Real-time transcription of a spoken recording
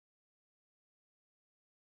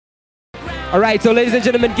Alright, so ladies and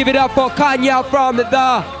gentlemen, give it up for Kanye from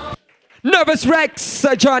the Nervous Rex,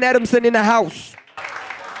 Sir John Adamson in the house.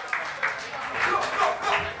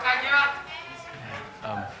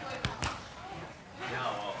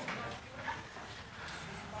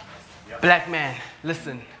 Black man,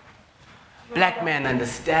 listen. Black man,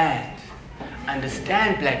 understand.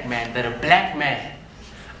 Understand, black man, that a black man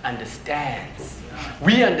understands.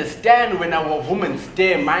 We understand when our women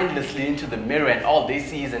stare mindlessly into the mirror and all they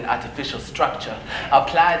see is an artificial structure,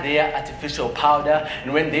 apply their artificial powder,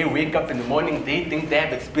 and when they wake up in the morning, they think they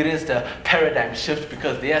have experienced a paradigm shift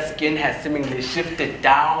because their skin has seemingly shifted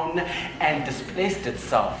down and displaced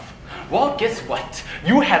itself. Well, guess what?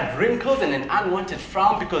 You have wrinkles and an unwanted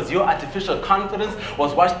frown because your artificial confidence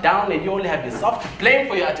was washed down and you only have yourself to blame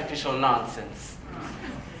for your artificial nonsense.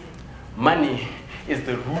 Money is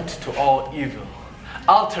the root to all evil,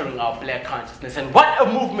 altering our black consciousness. And what a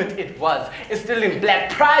movement it was, instilling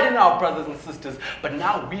black pride in our brothers and sisters. But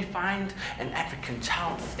now we find an African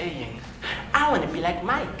child saying, I want to be like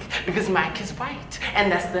Mike because Mike is white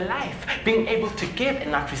and that's the life, being able to give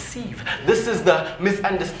and not receive. This is the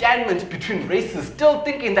misunderstanding between races, still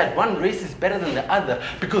thinking that one race is better than the other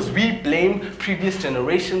because we blame previous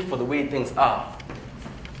generations for the way things are.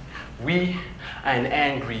 We are an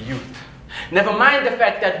angry youth. Never mind the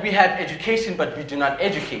fact that we have education but we do not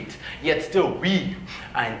educate, yet still we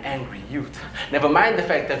are an angry youth. Never mind the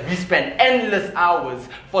fact that we spend endless hours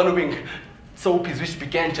following soapies which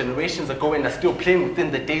began generations ago and are still playing within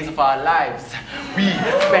the days of our lives. We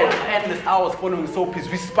spend endless hours following soapies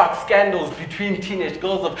which spark scandals between teenage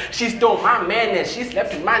girls of she stole my man and she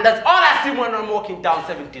slept with mine. That's all I see when I'm walking down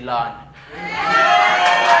 70 Lawn.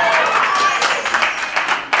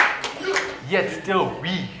 Yet still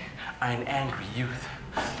we are an angry youth.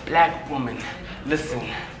 Black woman, listen.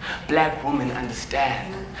 Black woman,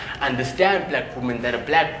 understand. Understand, black woman, that a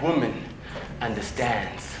black woman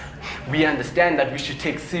understands. We understand that we should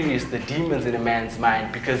take serious the demons in a man's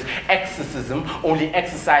mind because exorcism only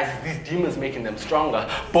exercises these demons, making them stronger.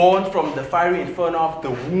 Born from the fiery inferno of the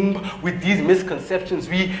womb, with these misconceptions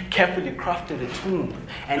we carefully crafted a tomb,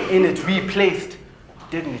 and in it we placed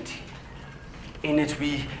dignity. In it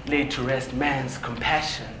we laid to rest man's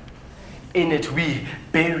compassion. In it we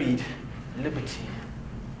buried liberty.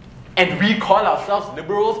 And we call ourselves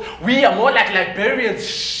liberals. We are more like librarians.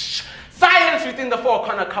 Shh. Silence within the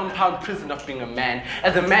four-corner compound prison of being a man.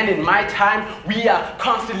 As a man in my time, we are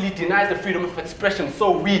constantly denied the freedom of expression.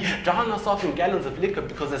 So we drown ourselves in gallons of liquor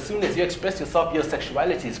because as soon as you express yourself, your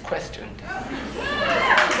sexuality is questioned.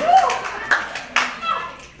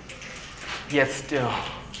 Yet still,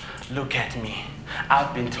 look at me.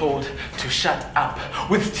 I've been told to shut up.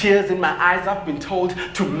 With tears in my eyes, I've been told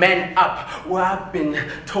to man up. Where I've been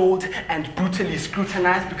told and brutally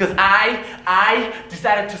scrutinized because I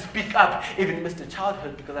decided to speak up. Even missed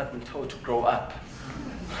childhood because I've been told to grow up.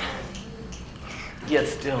 Yet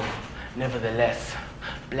still, nevertheless,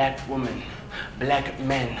 black women, black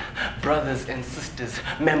men, brothers and sisters,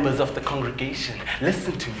 members of the congregation,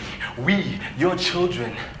 listen to me. We, your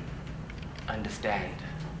children, understand.